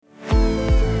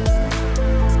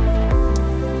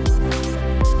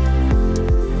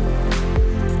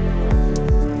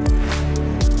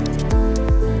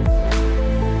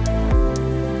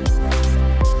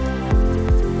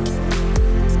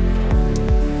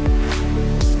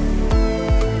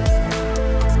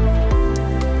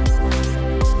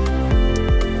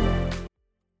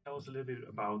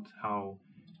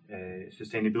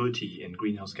sustainability and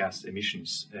greenhouse gas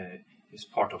emissions is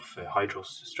part of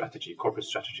Hydro's strategy, corporate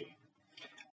strategy?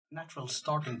 Natural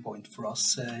starting point for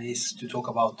us is to talk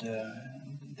about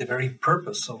the very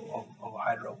purpose of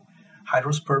Hydro.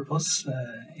 Hydro's purpose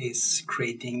is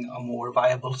creating a more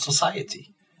viable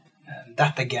society.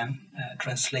 That again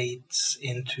translates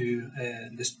into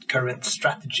this current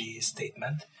strategy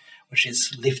statement, which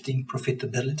is lifting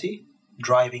profitability,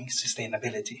 driving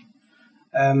sustainability.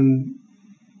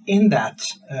 In that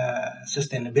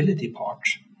sustainability part,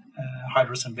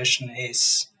 Hydro's ambition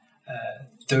is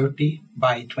 30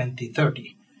 by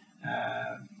 2030.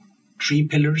 3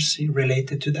 pillars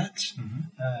related to that: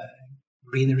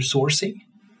 greener sourcing,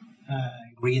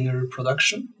 greener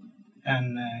production,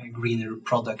 and greener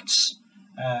products.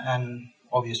 And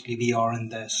obviously we are in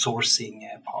the sourcing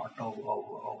part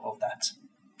of that.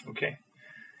 Okay.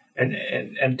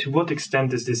 And to what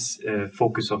extent is this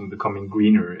focus on becoming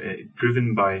greener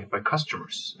driven by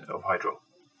customers of Hydro?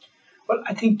 Well,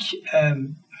 I think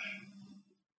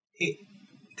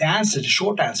the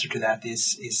short answer to that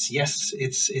is yes.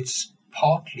 It's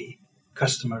partly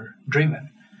customer driven.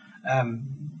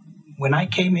 When I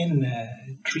came in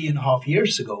 3.5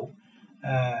 years ago,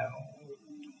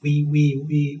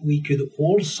 we could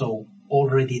also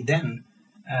already then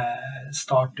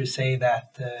start to say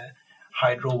that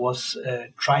Hydro was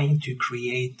trying to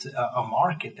create a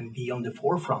market and be on the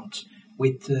forefront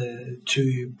with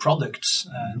 2 products,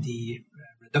 the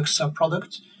Reduxa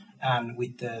product and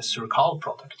with the Circal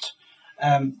product.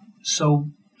 And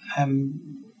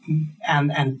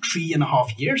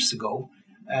 3.5 years ago,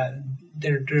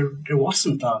 there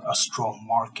wasn't a strong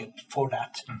market for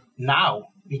that.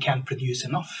 Now we can produce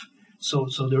enough. So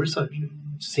there is a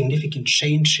significant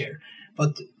change here.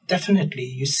 But definitely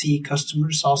you see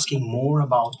customers asking more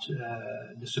about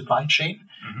the supply chain,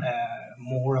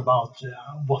 more about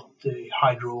what the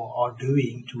Hydro are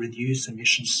doing to reduce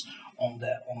emissions on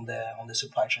the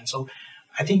supply chain. So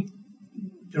I think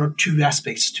there are 2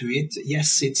 aspects to it.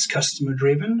 Yes, it's customer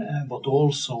driven, but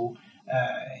also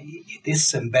it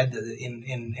is embedded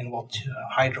in what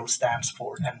Hydro stands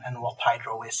for and what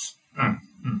Hydro is.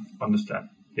 Understand.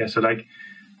 Yeah, so like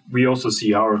we also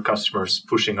see our customers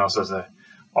pushing us as a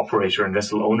operator and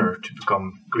vessel owner to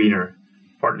become greener.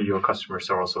 Partly your customers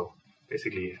are also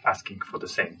basically asking for the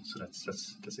same. So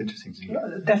that's interesting to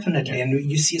hear. Definitely, and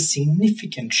you see a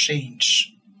significant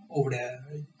change over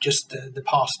the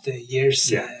past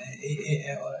years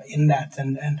in that,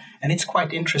 and it's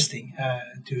quite interesting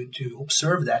to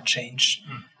observe that change.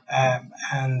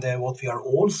 And what we are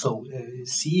also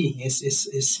seeing is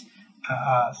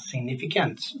a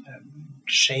significant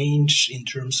change in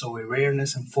terms of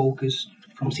awareness and focus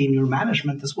from senior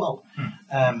management as well.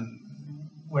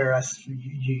 Whereas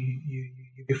you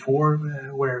before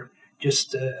were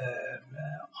just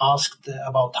asked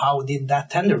about how did that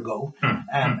tender go,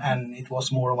 and it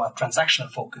was more of a transactional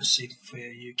focus. If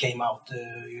you came out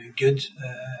good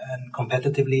and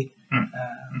competitively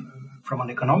from an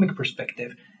economic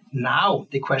perspective. Now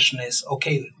the question is,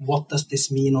 okay, what does this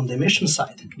mean on the emission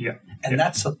side? And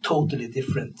that's a totally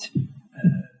different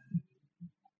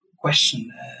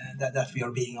question that we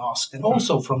are being asked, and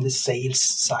also from the sales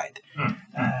side,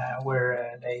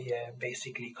 where they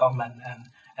basically come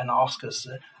and ask us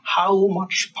how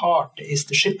much part is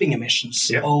the shipping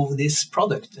emissions of this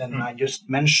product. And I just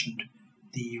mentioned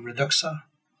the Reduxa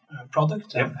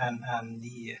product and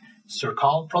the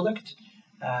Circal product,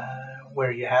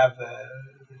 where you have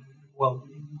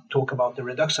talk about the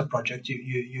Reduxa project.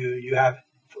 You have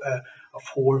a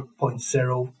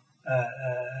 4.0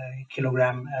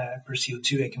 kilogram per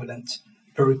CO2 equivalent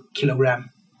per kilogram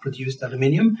produced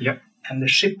aluminium, and the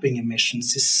shipping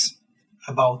emissions is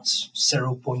about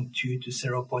 0.2 to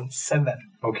 0.7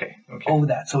 of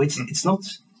that. So it's not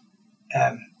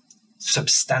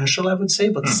substantial, I would say,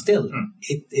 but still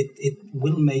it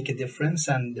will make a difference,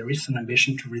 and there is an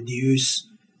ambition to reduce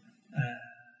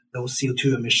those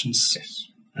CO2 emissions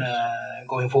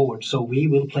going forward. So we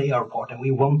will play our part, and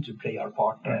we want to play our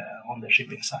part on the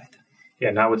shipping side.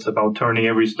 Yeah, now it's about turning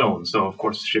every stone. So of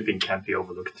course shipping can't be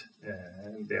overlooked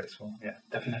there as well. Yeah,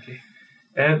 definitely.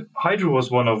 Hydro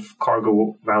was one of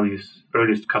Cargo Value's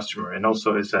earliest customer, and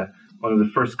also is one of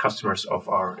the first customers of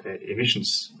our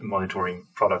emissions monitoring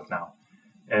product now.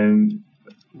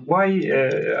 Why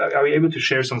are we able to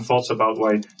share some thoughts about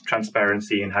why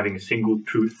transparency and having a single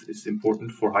truth is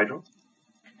important for Hydro?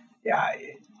 Yeah,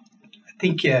 I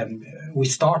think we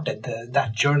started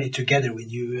that journey together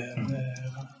with you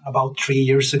about 3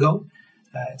 years ago.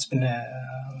 It's been a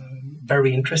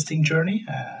very interesting journey,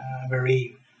 a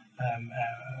very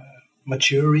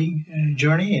maturing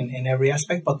journey in every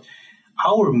aspect. But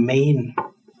our main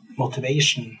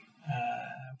motivation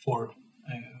for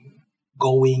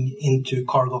going into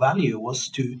cargo value was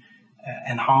to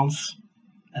enhance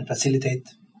and facilitate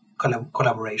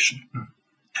collaboration.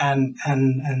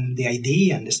 And the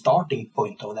idea and the starting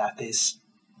point of that is,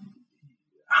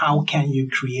 how can you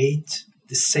create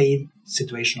the same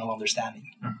situational understanding?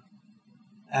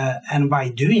 And by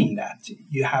doing that,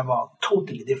 you have a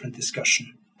totally different discussion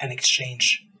and exchange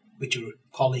with your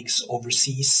colleagues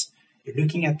overseas. You're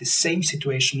looking at the same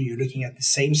situation, you're looking at the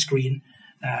same screen,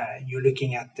 you're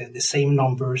looking at the same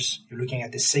numbers, you're looking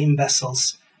at the same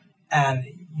vessels, and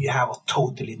you have a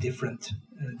totally different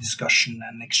discussion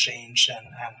and exchange, and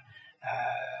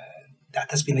that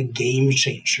has been a game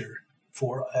changer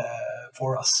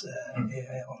for us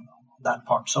on that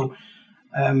part. So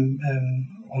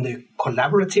on the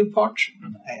collaborative part,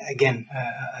 again,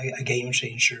 a game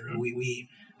changer. We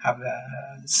have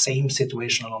same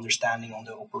situational understanding on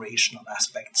the operational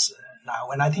aspects now,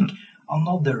 and I think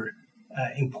another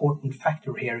important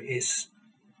factor here is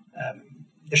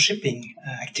the shipping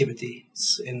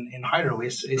activities in Hydro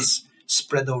is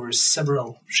spread over several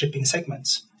shipping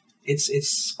segments.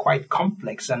 It's quite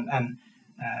complex, and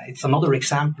it's another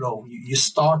example of you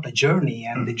start a journey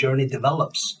and the journey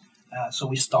develops. So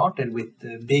we started with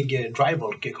the big dry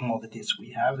bulk commodities. We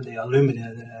have the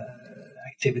aluminum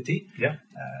activity,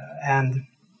 and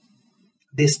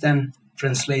this then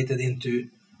translated into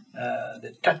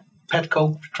the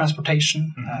petcoke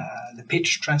transportation, the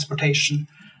pitch transportation,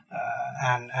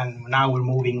 and now we're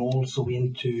moving also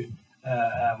into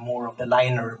more of the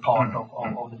liner part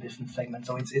of the business segment.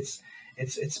 So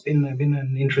it's been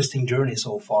an interesting journey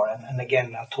so far, and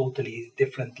again a totally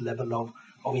different level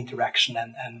of interaction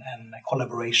and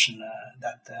collaboration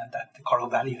that the cargo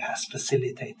value has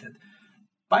facilitated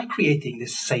by creating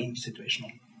this same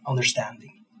situational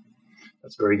understanding.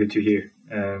 That's very good to hear.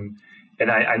 And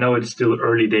I know it's still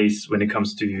early days when it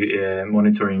comes to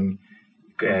monitoring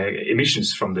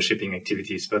emissions from the shipping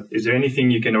activities, but is there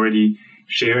anything you can already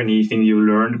share, anything you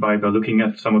learned by looking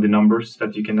at some of the numbers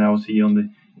that you can now see on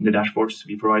the dashboards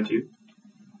we provide to you?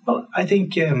 Well, I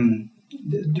think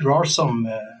there are some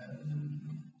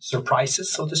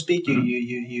surprises, so to speak.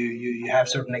 You have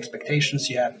certain expectations,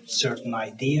 you have certain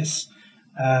ideas,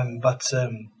 but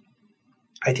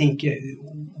I think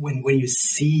when you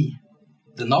see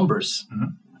the numbers,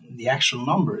 the actual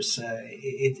numbers,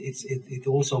 it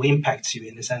also impacts you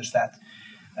in the sense that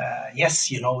yes,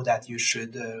 you know that you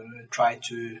should try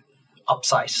to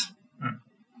upsize,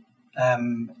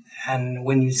 and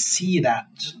when you see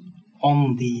that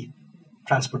on the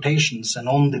transportations and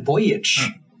on the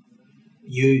voyage,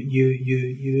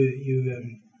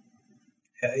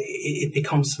 it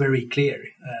becomes very clear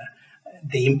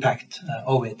the impact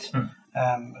of it.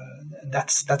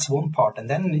 That's one part, and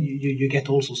then you get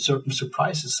also certain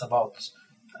surprises about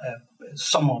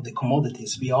some of the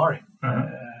commodities we are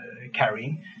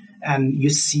carrying, and you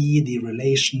see the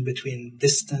relation between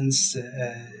distance,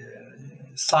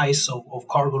 size of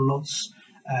cargo loads,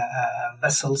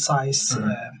 vessel size,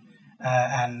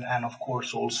 and of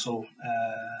course also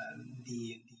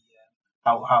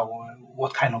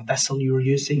what kind of vessel you're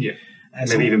using.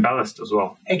 Maybe even ballast as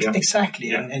well.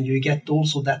 Exactly, and you get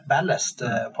also that ballast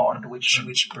part,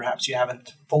 which perhaps you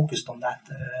haven't focused on that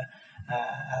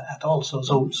at all.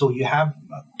 So you have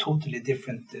a totally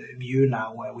different view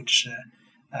now, which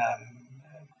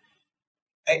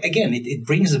again it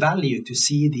brings value to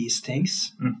see these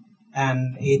things,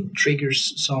 and it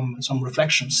triggers some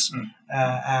reflections,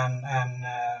 and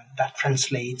that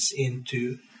translates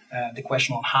into the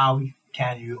question on how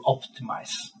can you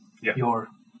optimize your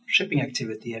shipping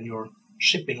activity and your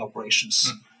shipping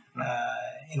operations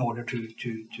in order to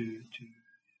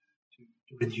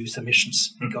reduce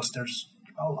emissions, because there's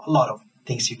a lot of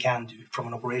things you can do from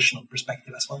an operational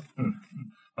perspective as well.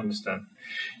 Understand.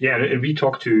 Yeah, and we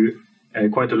talk to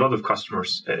quite a lot of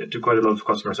customers.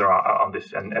 Are on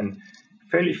this, and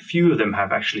fairly few of them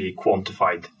have actually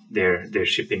quantified their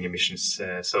shipping emissions.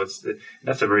 So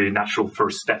that's a very natural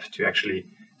first step to actually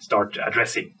start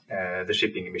addressing the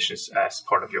shipping emissions as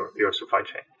part of your supply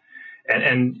chain.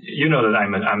 And you know that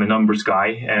I'm a numbers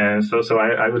guy, so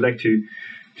I would like to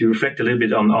reflect a little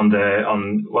bit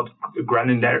on what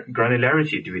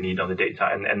granularity do we need on the data,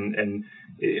 and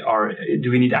do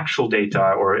we need actual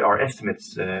data, or are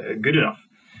estimates good enough?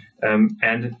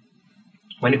 And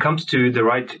when it comes to the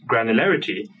right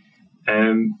granularity,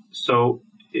 so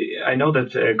I know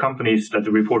that companies that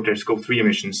report their Scope 3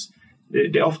 emissions,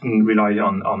 they often rely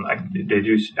they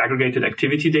use aggregated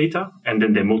activity data, and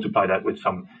then they multiply that with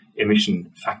some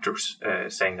emission factors,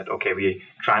 saying that, okay, we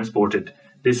transported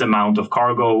this amount of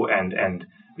cargo, and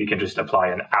we can just apply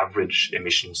an average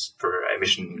emissions per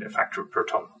emission factor per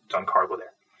ton cargo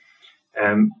there.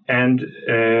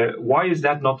 Why is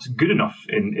that not good enough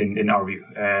in our view?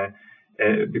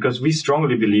 Because we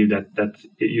strongly believe that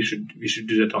we should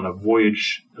do that on a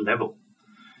voyage level.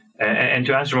 And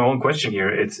to answer my own question here,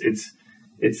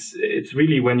 it's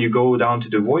really when you go down to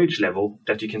the voyage level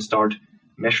that you can start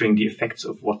measuring the effects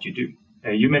of what you do.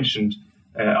 You mentioned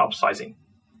upsizing.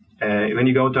 When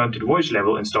you go down to the voyage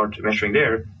level and start measuring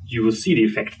there, you will see the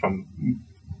effect from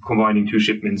combining two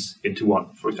shipments into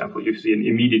one. For example, you see an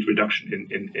immediate reduction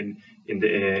in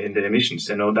the emissions,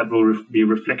 and that will be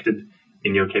reflected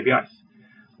in your KPIs.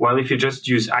 While if you just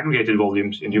use aggregated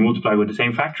volumes and you multiply with the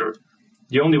same factor,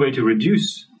 the only way to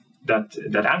reduce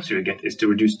that answer you get is to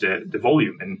reduce the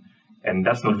volume, and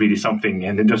that's not really something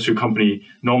an industrial company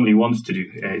normally wants to do.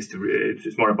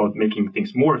 It's more about making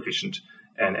things more efficient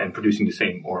and producing the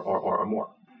same or more.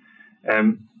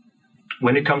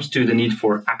 When it comes to the need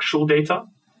for actual data,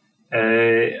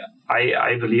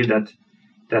 I believe that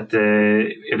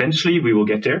eventually we will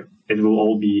get there. It will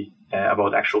all be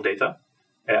about actual data.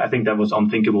 I think that was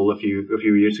unthinkable a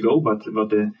few years ago, but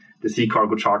the Sea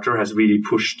Cargo Charter has really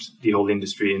pushed the whole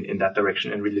industry in that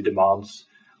direction and really demands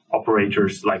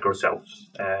operators like ourselves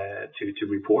to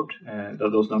report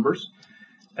those numbers.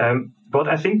 But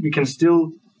I think we can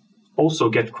still also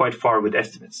get quite far with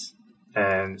estimates.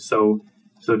 So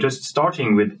just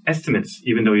starting with estimates,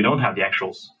 even though you don't have the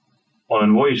actuals, on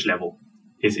a voyage level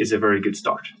is a very good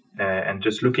start. And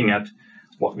just looking at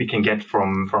what we can get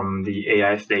from the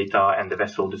AIS data and the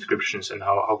vessel descriptions and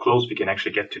how close we can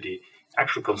actually get to the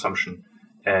actual consumption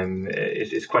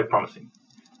is quite promising.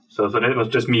 So that was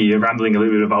just me rambling a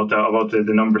little bit about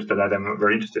the numbers that I'm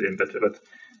very interested in.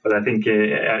 But I think,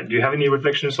 do you have any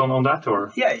reflections on that?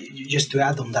 Or yeah, just to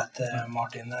add on that,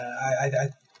 Martin, I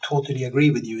totally agree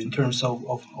with you in terms of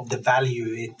the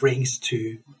value it brings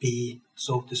to be,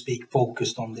 so to speak,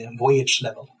 focused on the voyage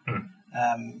level.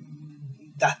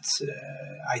 That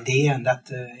idea and that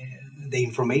the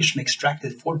information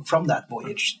extracted from that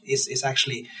voyage is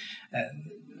actually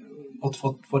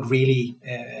what really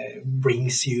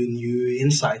brings you new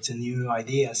insights and new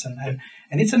ideas, and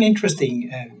it's an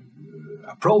interesting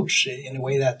approach in a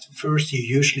way that first you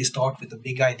usually start with a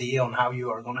big idea on how you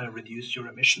are going to reduce your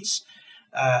emissions,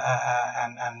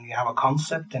 and you have a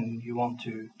concept and you want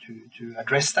to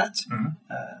address that.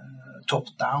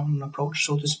 Top-down approach,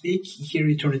 so to speak. Here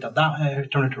you turn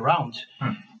it around.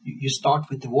 You start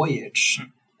with the voyage,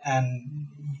 and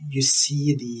you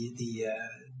see the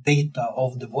data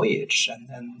of the voyage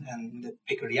and the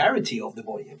peculiarity of the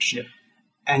voyage,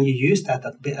 and you use that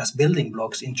as building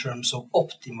blocks in terms of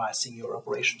optimizing your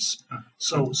operations.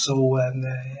 So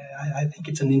I think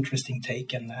it's an interesting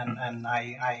take, and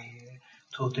I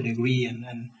totally agree.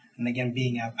 And again,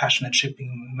 being a passionate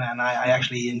shipping man, I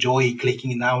actually enjoy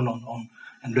clicking down on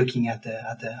and looking at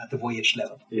the voyage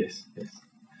level. Yes.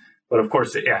 But of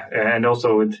course, and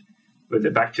also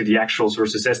with back to the actuals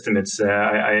versus estimates,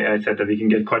 I said that we can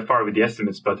get quite far with the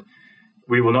estimates, but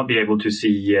we will not be able to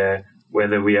see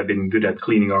whether we have been good at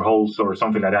cleaning our holes or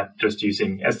something like that just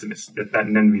using estimates.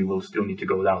 And then we will still need to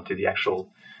go down to the actual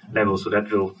level. So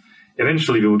that will.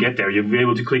 Eventually, we will get there. You'll be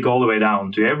able to click all the way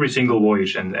down to every single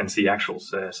voyage and see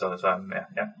actuals. I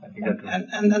think that.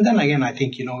 And then again, I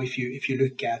think if you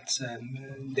look at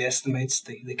the estimates,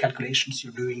 the calculations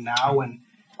you're doing now, and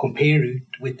compare it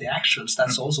with the actuals,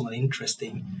 that's also an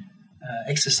interesting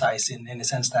exercise in the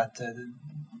sense that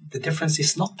the difference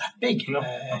is not that big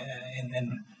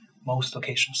in most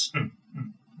occasions.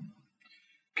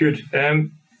 Good.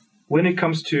 When it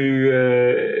comes to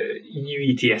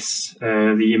EU ETS,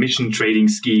 the emission trading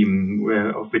scheme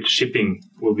of which shipping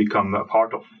will become a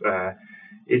part of,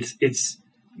 it's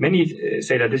many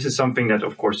say that this is something that,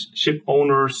 of course, ship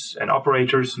owners and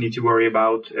operators need to worry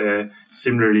about,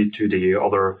 similarly to the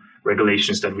other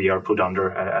regulations that we are put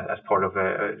under as part of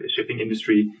the shipping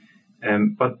industry.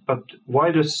 But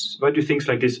why do things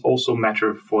like this also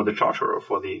matter for the charterer or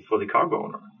for the cargo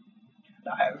owner?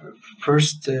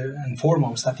 First and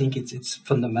foremost, I think it's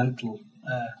fundamental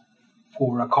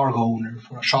for a cargo owner,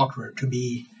 for a charterer, to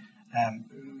be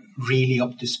really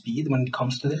up to speed when it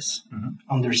comes to this,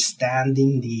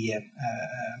 understanding the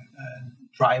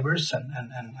drivers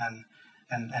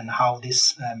and how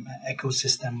this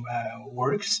ecosystem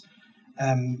works.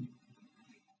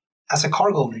 As a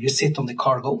cargo owner, you sit on the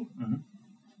cargo.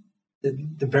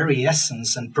 The very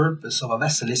essence and purpose of a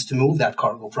vessel is to move that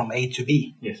cargo from A to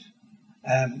B. Yes.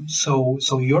 So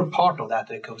you're part of that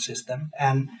ecosystem,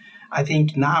 and I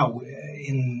think now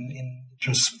in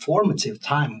transformative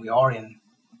time we are in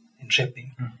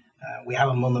shipping. We have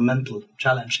a monumental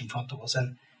challenge in front of us,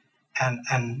 and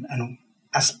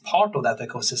as part of that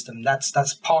ecosystem,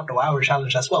 that's part of our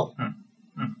challenge as well.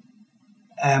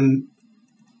 And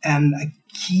a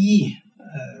key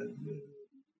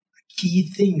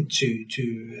thing to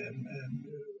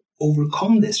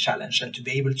overcome this challenge and to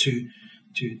be able to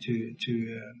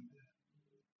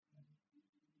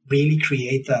really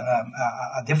create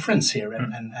a difference here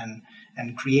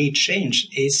and create change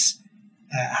is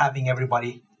having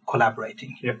everybody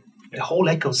collaborating. Yeah. The whole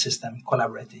ecosystem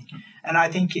collaborating. And I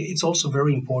think it's also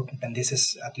very important, and this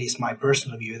is at least my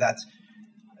personal view, that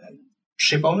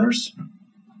ship owners,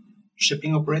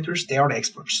 shipping operators, they are the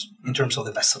experts in terms of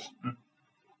the vessel.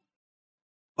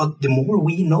 But the more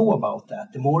we know about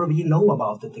that, the more we know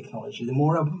about the technology, the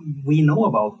more we know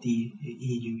about the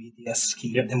EU ETS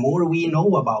scheme, the more we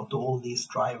know about all these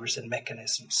drivers and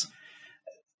mechanisms,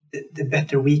 the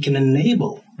better we can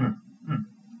enable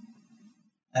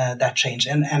that change.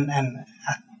 And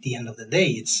at the end of the day,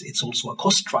 it's also a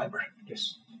cost driver.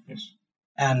 Yes.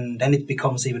 And then it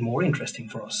becomes even more interesting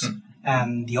for us.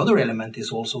 And the other element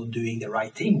is also doing the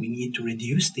right thing. We need to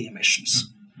reduce the emissions.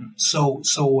 So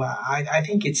I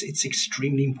think it's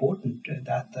extremely important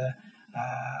that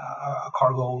a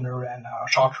cargo owner and a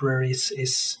charterer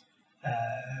is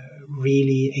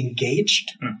really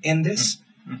engaged in this.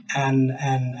 And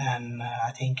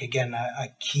I think, again, a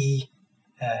key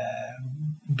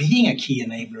being a key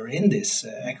enabler in this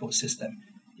ecosystem,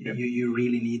 you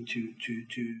really need to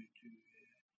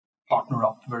partner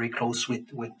up very close with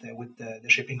the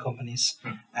shipping companies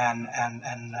and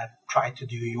try to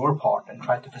do your part and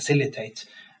try to facilitate.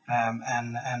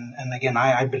 And again,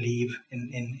 I believe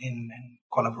in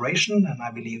collaboration, and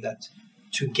I believe that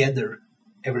together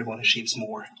everyone achieves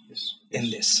more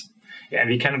in this. Yeah, and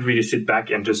we cannot really sit back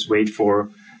and just wait for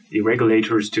the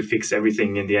regulators to fix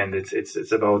everything in the end.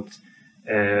 It's about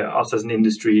us as an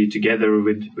industry together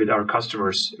with our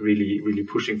customers really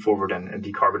pushing forward and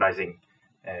decarbonizing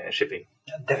shipping.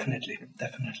 Yeah, definitely.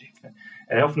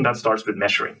 And often that starts with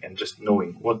measuring and just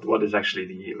knowing what is actually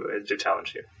the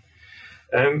challenge here.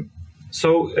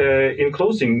 So in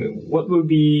closing, what would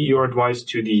be your advice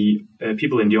to the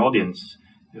people in the audience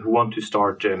who want to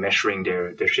start measuring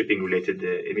their shipping related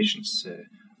emissions?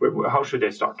 How should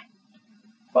they start?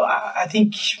 Well, I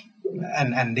think,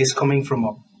 and this coming from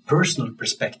a personal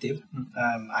perspective,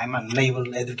 I'm a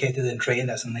naval educated and trained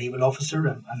as a naval officer,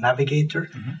 a navigator,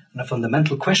 and a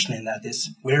fundamental question in that is,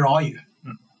 where are you?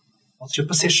 What's your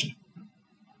position?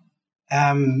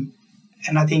 And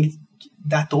I think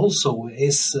that also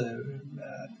is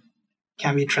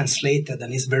can be translated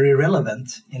and is very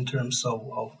relevant in terms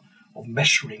of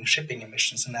measuring shipping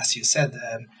emissions. And as you said,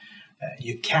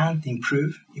 you can't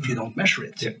improve if you don't measure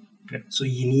it. So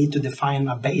you need to define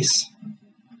a base.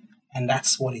 And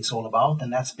that's what it's all about.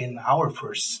 And that's been our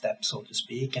first step, so to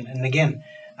speak. And again,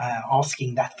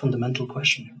 asking that fundamental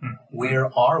question, where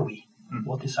are we?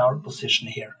 What is our position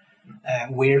here?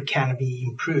 Where can we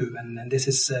improve? And this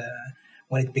is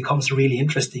when it becomes really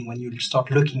interesting, when you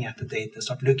start looking at the data,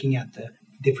 start looking at the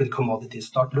different commodities,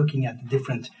 start looking at the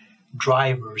different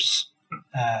drivers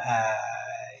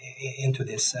into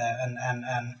this.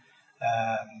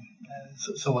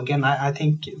 So again, I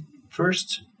think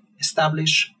first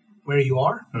establish where you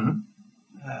are,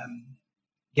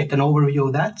 get an overview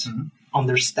of that,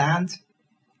 understand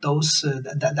those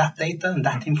that data and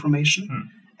that information,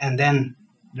 and then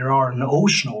there are an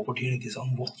ocean of opportunities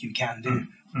on what you can do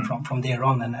from there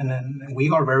on. And we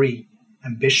are very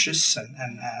ambitious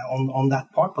and on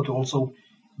that part, but also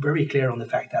very clear on the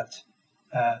fact that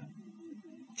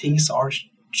things are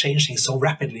changing so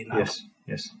rapidly now.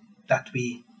 Yes. That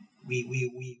we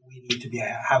need to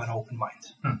have an open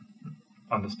mind.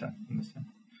 Understand.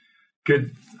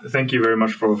 Good. Thank you very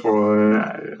much for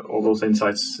all those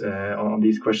insights on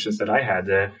these questions that I had.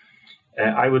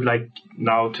 I would like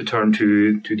now to turn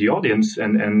to the audience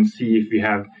and see if we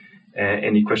have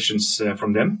any questions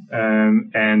from them.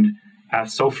 And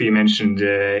as Sophie mentioned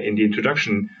in the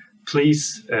introduction,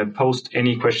 please post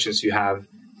any questions you have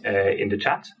in the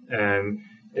chat.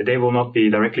 They will not be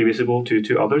directly visible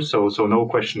to others, so no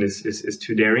question is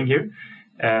too daring here.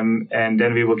 And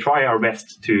then we will try our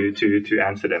best to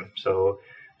answer them. So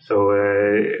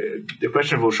the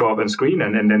question will show up on screen,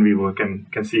 and then we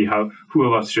can see who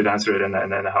of us should answer it and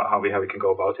how we can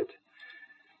go about it.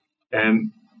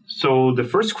 So the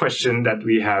first question that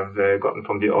we have gotten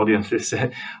from the audience is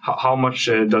how much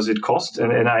does it cost?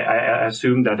 And I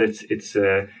assume that it's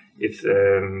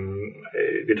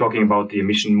we're talking about the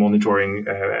emission monitoring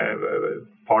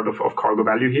part of cargo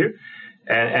value here,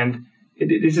 and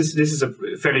this is a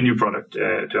fairly new product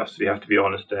to us. We have to be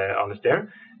honest there.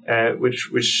 Which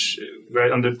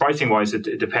on the pricing wise,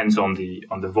 it depends on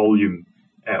the volume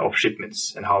of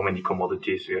shipments and how many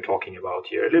commodities we are talking about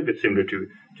here. A little bit similar to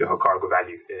how cargo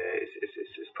value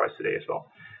is priced today as well.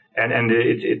 And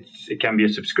it can be a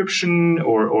subscription,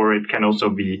 or it can also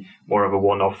be more of a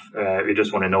one-off. We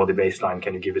just want to know the baseline.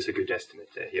 Can you give us a good estimate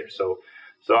here? So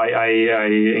I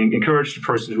encourage the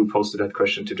person who posted that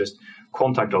question to just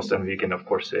contact us, and we can of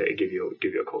course give you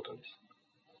a quote on this.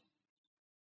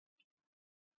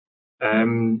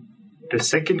 The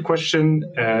second question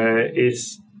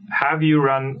is: have you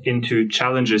run into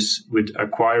challenges with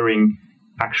acquiring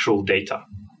actual data?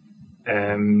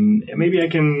 Maybe I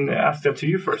can ask that to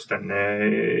you first. Then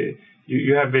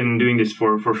you have been doing this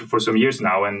for some years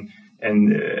now, and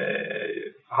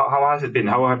how has it been?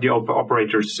 How have the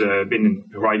operators been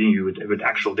providing you with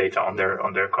actual data on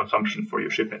their consumption for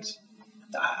your shipments?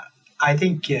 I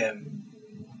think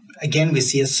again we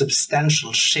see a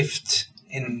substantial shift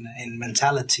in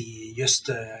mentality just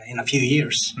in a few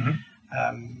years,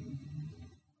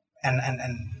 and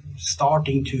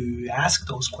starting to ask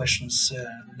those questions,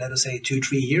 let us say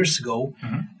 2-3 years ago,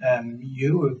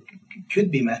 you could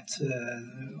be met.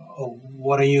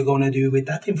 What are you going to do with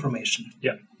that information?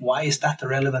 Yeah. Why is that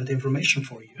relevant information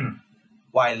for you?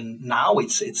 While now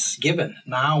it's given.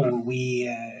 Now we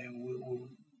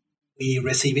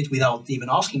receive it without even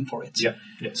asking for it. Yeah.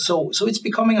 So it's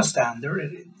becoming a standard.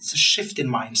 It's a shift in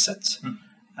mindset.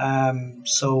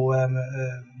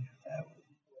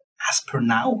 As per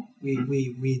now,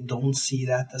 we don't see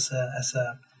that as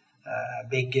a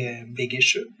big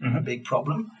issue, a big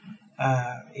problem.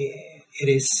 It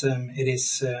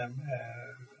is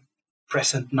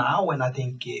present now, and I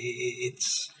think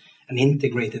it's an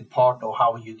integrated part of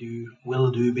how you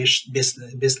will do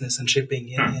business and shipping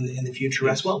in the future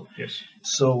as well. Yes.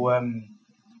 So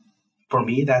for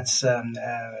me, that's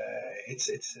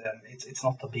it's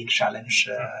not a big challenge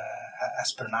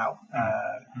as per now.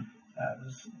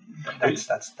 That's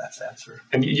the answer.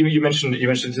 And you mentioned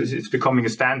it's becoming a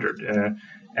standard,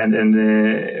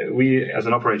 and we as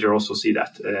an operator also see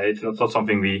that it's not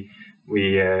something we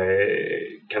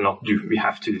cannot do. We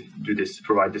have to do this,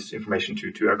 provide this information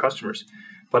to our customers.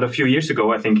 But a few years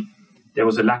ago, I think there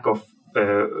was a lack of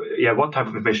what type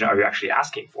of information are you actually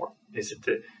asking for? Is it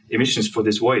the emissions for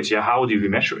this voyage? Yeah, how do we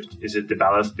measure it? Is it the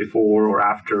ballast before or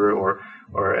after,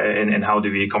 and how do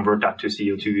we convert that to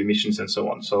CO2 emissions and so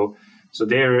on? So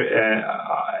there,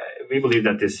 we believe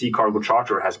that the Sea Cargo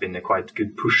Charter has been a quite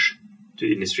good push to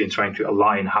industry in trying to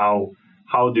align how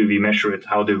do we measure it,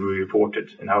 how do we report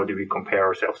it, and how do we compare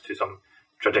ourselves to some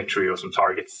trajectory or some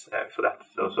targets for that.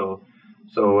 So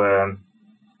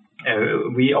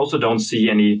we also don't see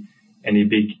any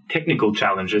big technical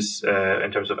challenges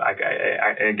in terms of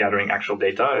gathering actual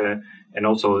data, and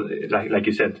also like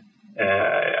you said,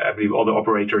 I believe other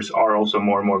operators are also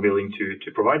more and more willing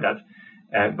to provide that.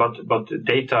 But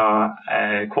data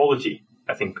quality,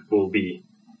 I think, will be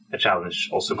a challenge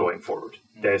also going forward.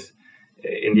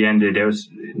 In the end, there's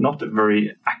not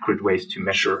very accurate ways to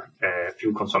measure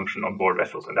fuel consumption on board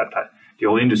vessels, and that the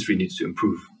whole industry needs to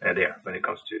improve there when it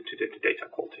comes to data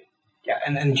quality. Yeah,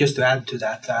 and just to add to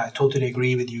that, I totally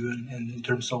agree with you in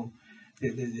terms of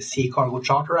the Sea Cargo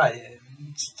Charter.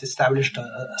 It's established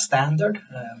a standard.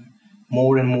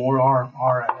 More and more are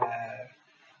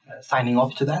signing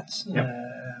up to that.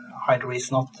 Hydro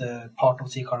is not part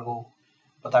of Sea Cargo,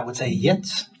 but I would say yet.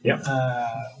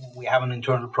 We have an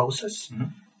internal process,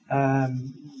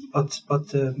 but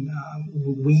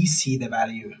we see the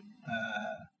value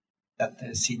that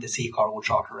the Sea Cargo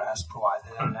Charter has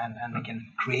provided, and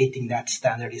again, creating that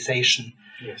standardization,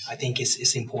 I think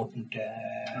is important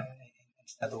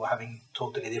instead of having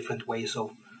totally different ways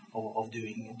of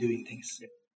doing things.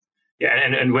 Yeah,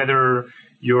 and whether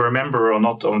you're a member or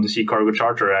not on the Sea Cargo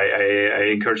Charter,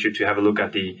 I encourage you to have a look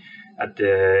at the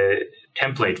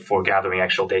template for gathering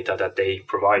actual data that they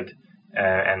provide,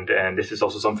 and this is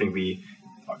also something we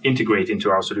integrate into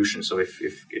our solution. So if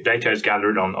data is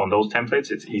gathered on those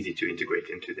templates, it's easy to integrate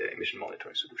into the emission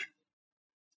monitoring solution.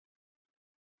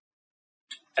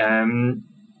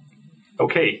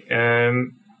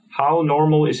 How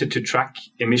normal is it to track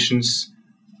emissions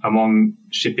among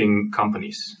shipping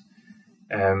companies?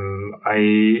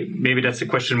 Maybe that's a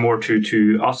question more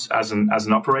to us as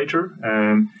an operator,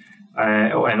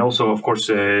 and also, of course,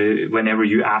 whenever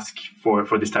you ask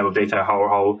for this type of data,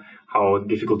 how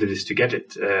difficult it is to get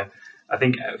it. I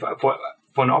think for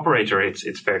an operator,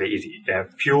 it's fairly easy.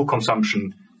 Fuel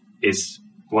consumption is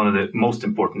one of the most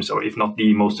important, or if not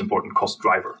the most important, cost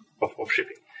driver of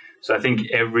shipping. So I think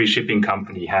every shipping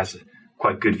company has a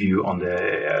quite good view on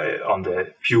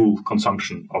the fuel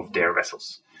consumption of their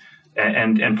vessels.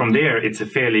 And from there, it's a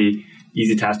fairly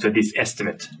easy task to at least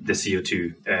estimate the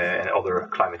CO2 and other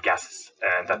climate gases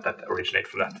that originate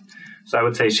from that. So I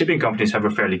would say shipping companies have a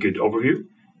fairly good overview.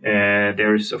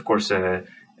 There is, of course,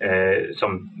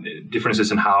 some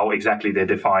differences in how exactly they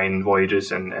define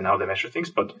voyages and how they measure things,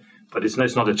 but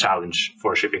it's not a challenge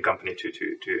for a shipping company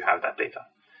to have that data.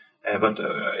 But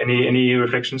any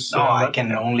reflections? No, I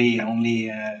can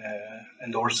only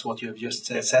endorse what you have just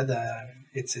said.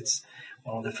 It's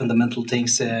one of the fundamental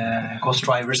things, cost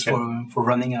drivers for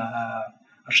running a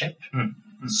ship.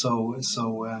 Mm-hmm. So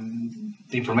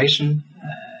the information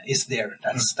is there.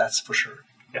 That's for sure.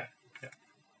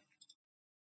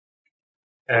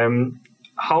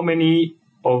 How many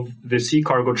of the Sea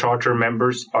Cargo Charter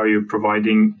members are you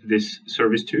providing this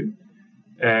service to?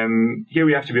 Here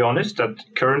we have to be honest that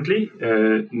currently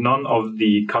none of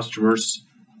the customers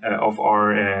of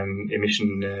our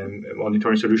emission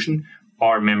monitoring solution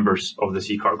are members of the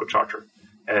Sea Cargo Charter.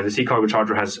 The Sea Cargo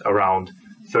Charter has around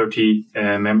 30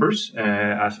 members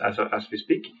as we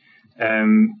speak.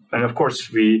 And of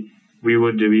course, we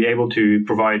would be able to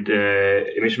provide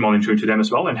emission monitoring to them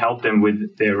as well and help them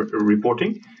with their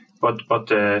reporting. But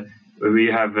currently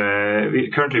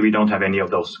we don't have any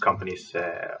of those companies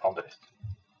on the list.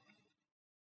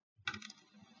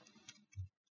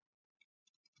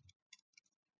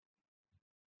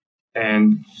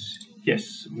 And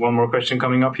yes, one more question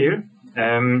coming up here.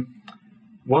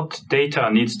 What data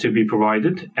needs to be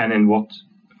provided and in what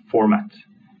format?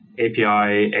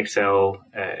 API, Excel,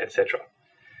 etc.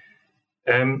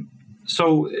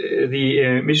 So the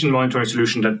emission monitoring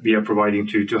solution that we are providing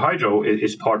to Hydro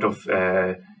is part of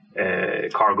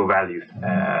cargo value,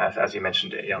 as you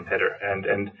mentioned, Jan Peder.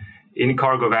 And in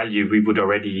cargo value, we would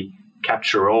already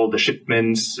capture all the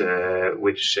shipments,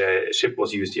 which ship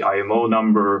was used, the IMO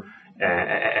number,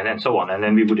 and so on. And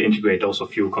then we would integrate also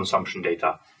fuel consumption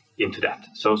data into that.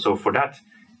 So for that,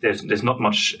 there's not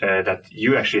much that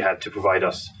you actually had to provide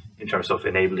us in terms of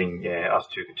enabling us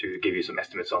to give you some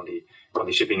estimates on the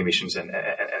shipping emissions and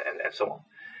so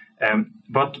on.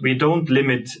 But we don't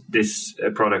limit this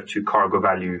product to cargo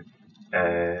value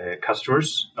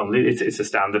customers only. It's a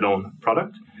standalone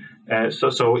product.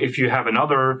 So if you have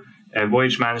another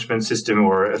voyage management system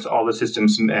or all the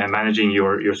systems managing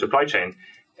your supply chain,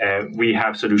 we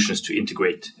have solutions to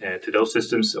integrate to those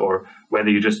systems, or whether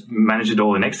you just manage it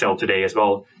all in Excel today as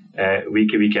well,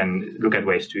 we can look at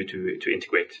ways to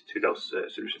integrate to those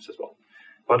solutions as well.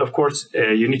 But of course,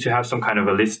 you need to have some kind of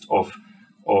a list of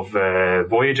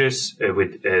voyages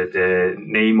with the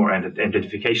name or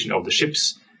identification of the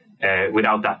ships.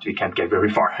 Without that, we can't get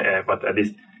very far. But at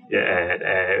least we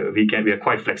are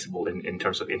quite flexible in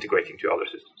terms of integrating to other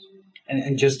systems.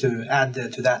 And just to add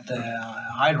to that,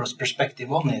 Hydro's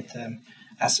perspective on it,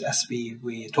 as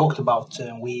we talked about,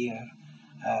 we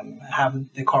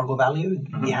have the cargo value,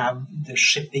 mm-hmm. we have the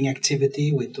shipping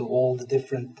activity with all the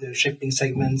different shipping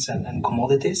segments and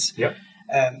commodities, yeah.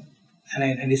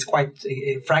 And it's quite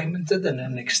fragmented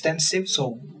and extensive.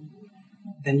 So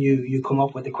then you come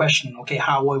up with the question, okay,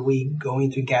 how are we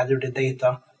going to gather the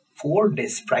data for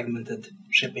this fragmented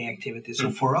shipping activity? So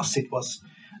mm-hmm. for us, it was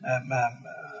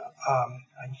a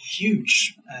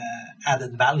huge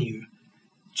added value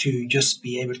to just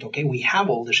be able to, okay, we have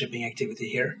all the shipping activity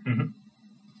here. Mm-hmm.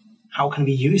 How can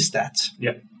we use that?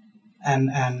 Yeah.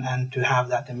 And to have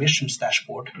that emissions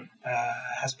dashboard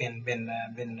has been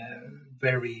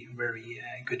very, very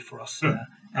good for us.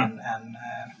 And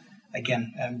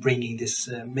again, bringing this,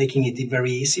 making it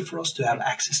very easy for us to have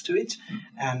access to it,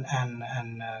 and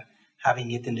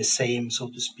having it in the same, so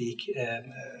to speak,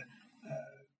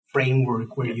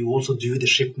 framework where you also do the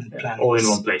shipment planning. All in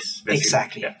one place. Basically.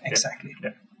 Exactly. Yeah. Exactly.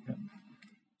 Yeah. Yeah.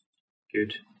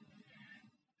 Good.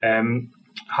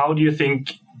 How do you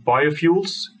think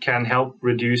biofuels can help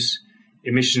reduce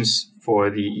emissions for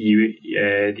the EU,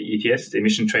 the ETS, the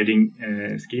emission trading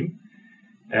scheme?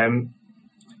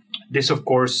 This, of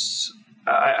course,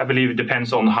 I believe it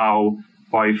depends on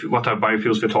what type of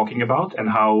biofuels we're talking about and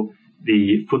how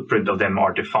the footprint of them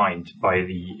are defined by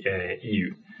the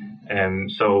EU.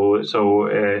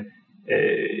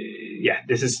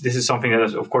 This is something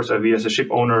that, of course, we as a ship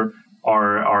owner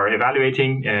are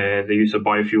evaluating the use of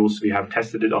biofuels. We have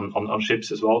tested it on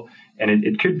ships as well, and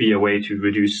it could be a way to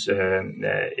reduce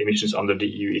emissions under the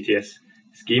EU ETS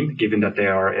scheme, given that they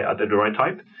are at the right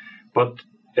type. But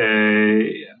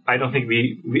I don't think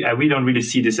we don't really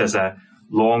see this as a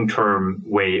long-term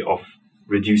way of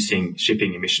reducing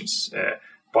shipping emissions.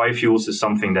 Biofuels is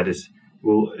something that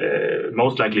will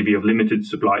most likely be of limited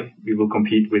supply. We will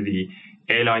compete with the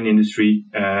airline industry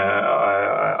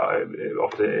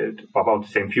about the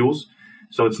same fuels.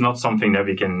 So it's not something that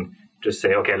we can just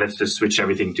say, okay, let's just switch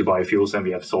everything to biofuels and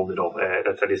we have solved it all.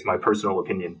 That's at least my personal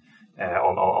opinion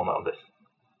on this.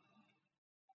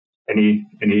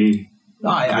 Any? No,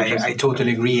 I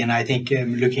totally agree, and I think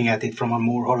looking at it from a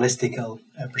more holistic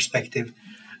perspective,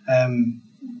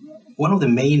 one of the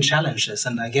main challenges,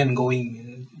 and again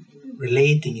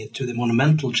relating it to the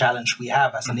monumental challenge we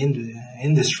have as an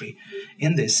industry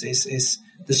in this, is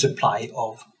the supply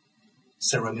of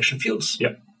zero-emission fuels.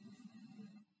 Yeah.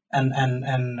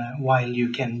 And while you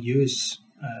can use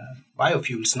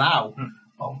biofuels now,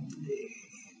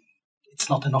 it's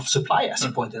not enough supply, as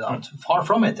you pointed out. Far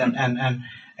from it. And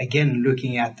again,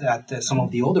 looking at some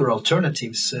of the other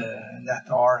alternatives that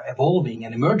are evolving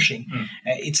and emerging,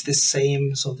 it's the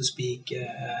same, so to speak,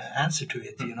 answer to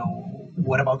it.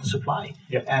 What about the supply?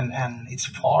 Yeah. And it's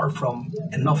far from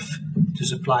enough to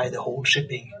supply the whole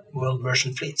shipping world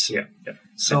merchant fleets. Yeah.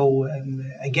 So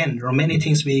again, there are many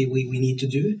things we need to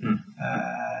do,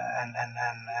 and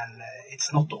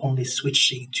it's not only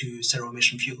switching to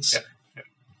zero-emission fuels. Yeah.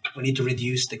 We need to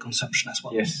reduce the consumption as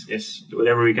well. Yes.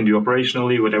 Whatever we can do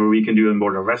operationally, whatever we can do on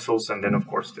board our vessels, and then of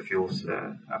course the fuels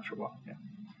after a while.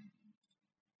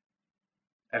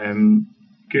 Yeah.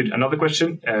 Good. Another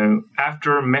question.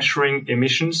 After measuring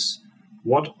emissions,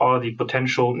 what are the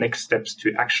potential next steps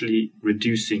to actually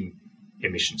reducing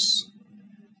emissions?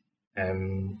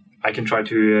 I can try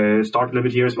to start a little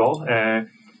bit here as well.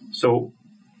 So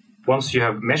once you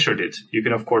have measured it, you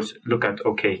can of course look at,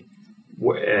 okay,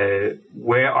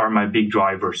 where are my big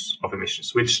drivers of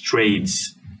emissions? Which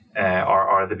trades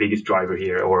are the biggest driver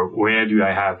here? Or where do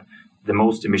I have the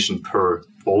most emission per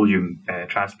volume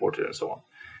transported and so on?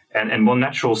 And one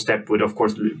natural step would, of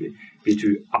course, be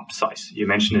to upsize. You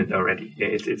mentioned it already.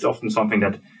 It's often something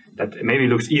that maybe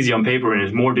looks easy on paper and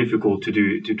is more difficult to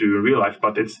do in real life,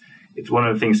 but it's one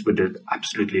of the things with the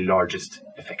absolutely largest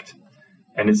effect.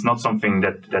 And it's not something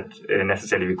that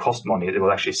necessarily will cost money. It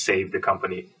will actually save the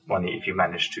company money if you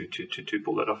manage to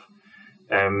pull it off.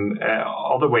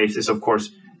 Other ways is, of course,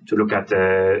 to look at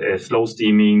slow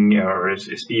steaming or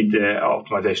speed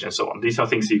optimization and so on. These are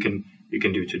things you can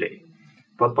do today.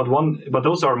 But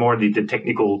those are more the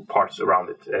technical parts around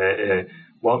it.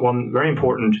 One very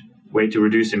important way to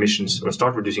reduce emissions or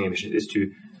start reducing emissions is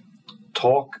to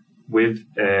talk with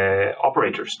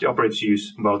operators. The operators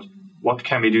use about what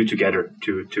can we do together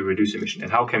to reduce emission,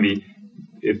 and how can we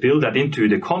build that into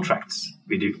the contracts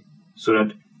we do, so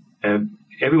that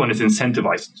everyone is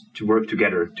incentivized to work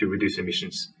together to reduce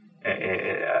emissions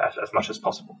as much as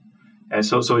possible.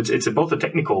 So it's both a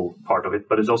technical part of it,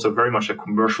 but it's also very much a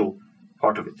commercial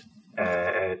part of it,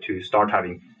 to start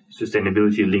having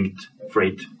sustainability-linked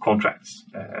freight contracts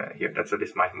here. That's at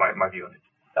least my view on it.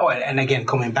 Oh, and again,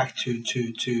 coming back to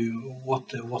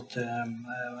what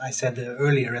I said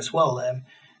earlier as well,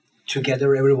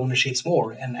 together everyone achieves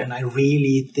more, and I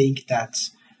really think that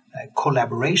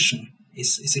collaboration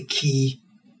is a key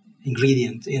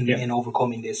ingredient in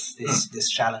overcoming this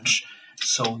challenge.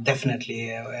 So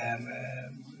definitely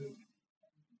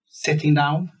sitting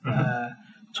down,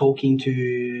 talking to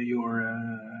your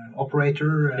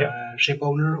operator, ship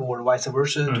owner, or vice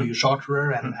versa, to your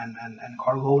charterer and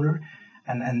cargo owner,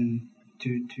 and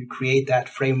to create that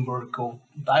framework of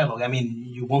dialogue. I mean,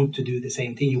 you want to do the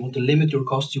same thing. You want to limit your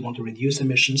costs. You want to reduce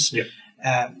emissions.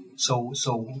 So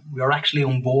we are actually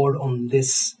on board on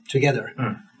this together.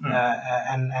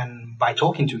 And by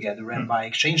talking together and by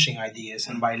exchanging ideas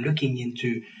and by looking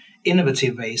into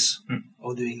innovative ways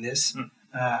of doing this,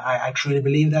 I truly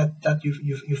believe that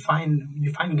you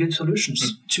find good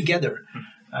solutions together,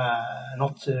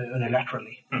 not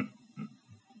unilaterally.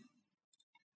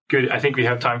 Good. I think we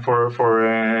have time for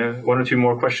one or two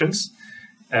more questions.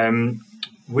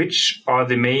 Which are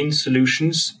the main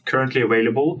solutions currently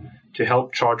available to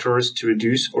help charterers to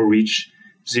reduce or reach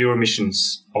zero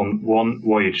emissions on one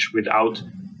voyage without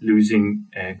losing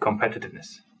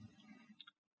competitiveness?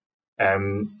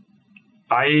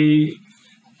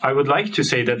 I would like to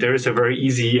say that there is a very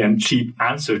easy and cheap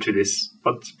answer to this,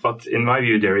 but in my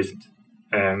view there isn't.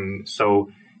 So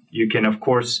you can, of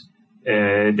course,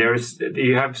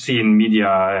 you have seen media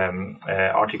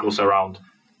articles around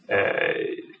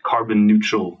carbon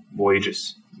neutral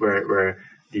voyages where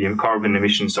the carbon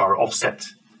emissions are offset.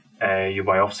 You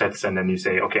buy offsets and then you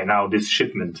say, okay, now this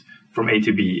shipment from A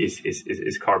to B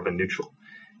is carbon neutral.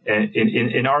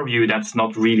 In our view, that's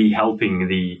not really helping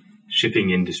the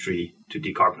shipping industry to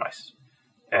decarbonize.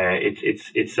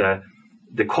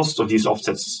 The cost of these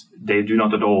offsets, they do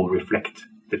not at all reflect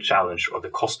the challenge or the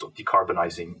cost of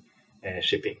decarbonizing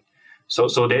shipping. So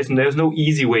there's no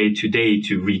easy way today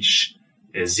to reach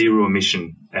zero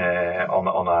emission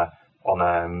on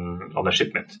a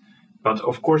shipment. But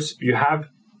of course, you have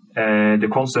the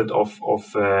concept of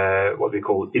what we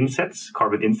call insets,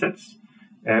 carbon insets,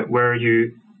 where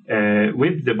you,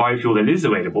 with the biofuel that is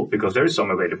available, because there is some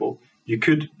available, you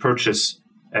could purchase,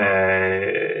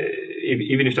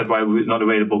 even if that biofuel is not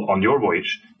available on your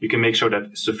voyage, you can make sure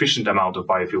that sufficient amount of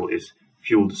biofuel is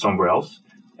fueled somewhere else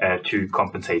to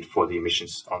compensate for the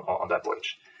emissions on that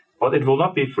voyage. But it will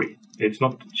not be free. It's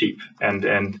not cheap, and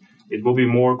it will be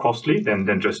more costly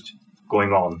than just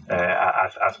going on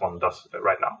as one does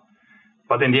right now.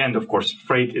 But in the end, of course,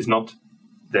 freight is not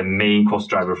the main cost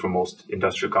driver for most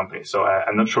industrial companies. So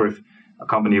I'm not sure if a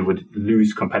company would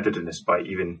lose competitiveness by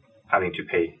even having to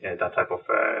pay that type of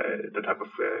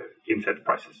inset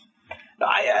prices.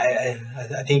 I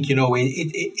think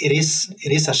it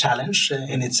is a challenge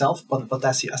in itself, but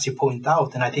as you point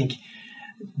out, and I think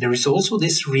there is also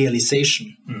this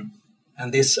realization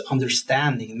and this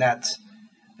understanding that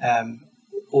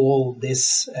all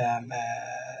this,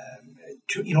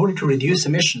 in order to reduce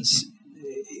emissions,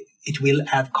 it will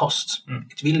add cost.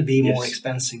 It will be more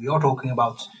expensive. We are talking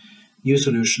about new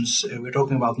solutions. We're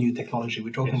talking about new technology.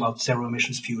 We're talking about zero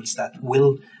emissions fuels that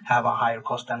will have a higher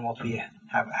cost than what we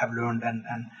have learned,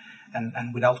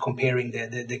 and without comparing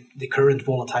the current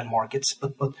volatile markets.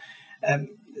 But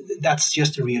that's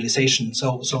just a realization.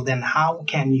 So then how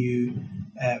can you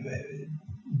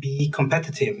be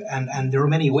competitive? And there are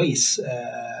many ways.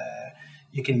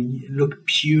 You can look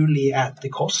purely at the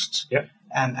cost,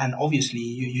 and obviously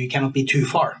you cannot be too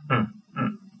far.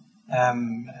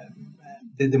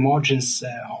 The margins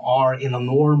are in a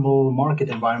normal market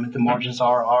environment. The margins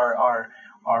are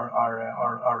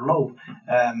low,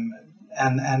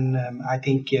 and I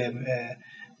think.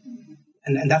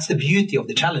 And that's the beauty of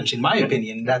the challenge, in my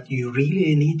opinion, that you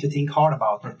really need to think hard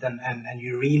about it, and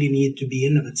you really need to be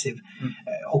innovative.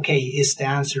 Is the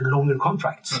answer longer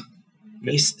contracts?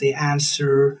 Is the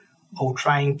answer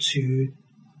trying to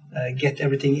get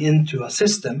everything into a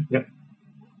system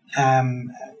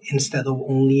instead of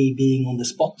only being on the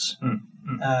spot?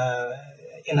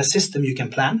 In a system, you can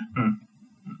plan,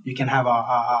 you can have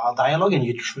a dialogue, and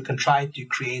you can try to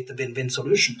create a win-win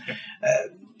solution.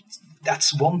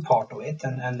 That's one part of it,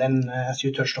 and then as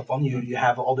you touched upon, you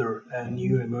have other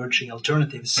new emerging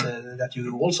alternatives that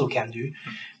you also can do.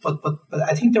 But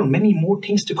I think there are many more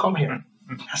things to come here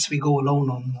as we go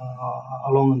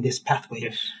along this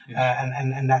pathway.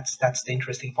 And that's the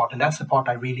interesting part, and that's the part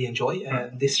I really enjoy.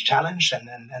 This challenge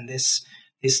and this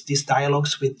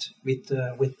dialogues with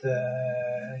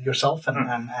yourself and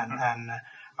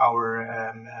our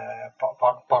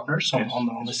partners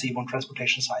on the seaborne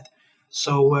transportation side.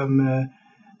 So, and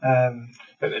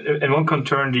one can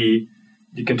turn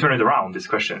it around. This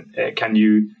question: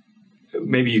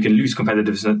 maybe you can lose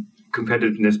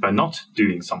competitiveness by not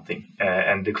doing something,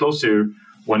 and the closer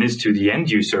one is to the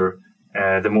end user,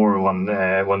 the more one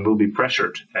will be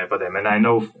pressured by them. And I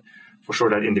know for sure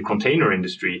that in the container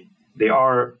industry, there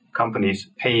are companies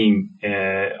paying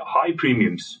high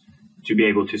premiums to be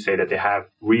able to say that they have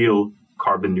real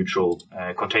carbon neutral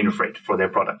container freight for their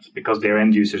products, because their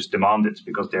end users demand it,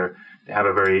 because they have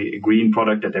a very green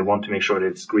product that they want to make sure that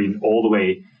it's green all the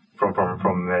way from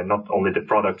not only the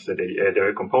products that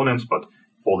their components, but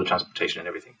all the transportation and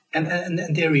everything. And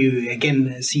there you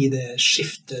again see the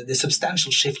shift, the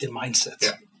substantial shift in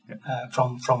mindset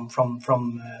from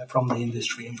the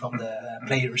industry and from the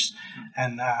players.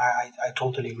 And I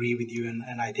totally agree with you,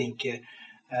 and I think.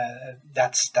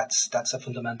 That's a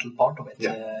fundamental part of it.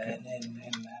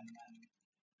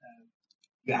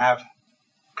 You have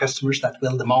customers that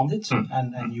will demand it,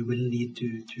 and you will need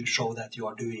to show that you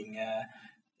are doing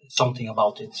something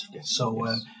about it. So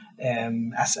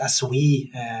as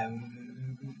we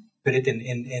put it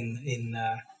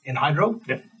in Hydro,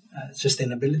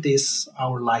 sustainability is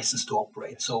our license to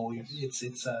operate. So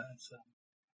it's a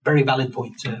very valid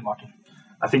point, Martin.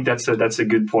 I think that's a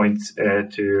good point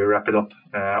to wrap it up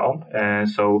on.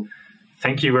 So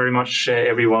thank you very much,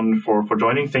 everyone, for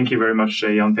joining. Thank you very much,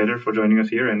 Jan Peder, for joining us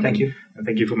here. And thank you. And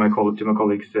thank you to my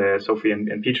colleagues, Sophie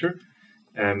and Peter.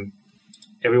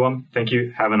 Everyone, thank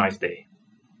you. Have a nice day.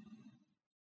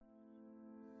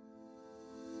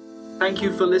 Thank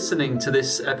you for listening to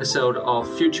this episode of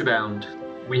Futurebound.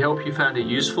 We hope you found it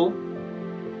useful.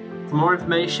 For more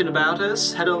information about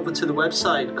us, head over to the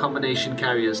website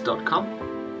combinationcarriers.com.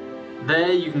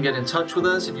 There you can get in touch with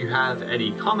us if you have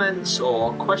any comments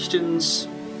or questions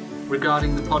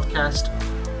regarding the podcast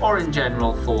or in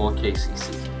general for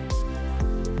KCC.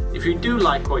 If you do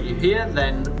like what you hear,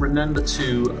 then remember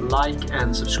to like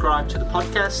and subscribe to the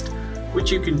podcast, which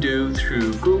you can do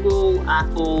through Google,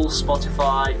 Apple,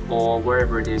 Spotify, or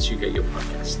wherever it is you get your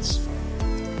podcasts.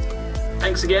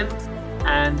 Thanks again,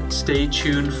 and stay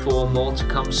tuned for more to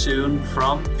come soon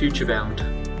from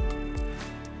Futurebound.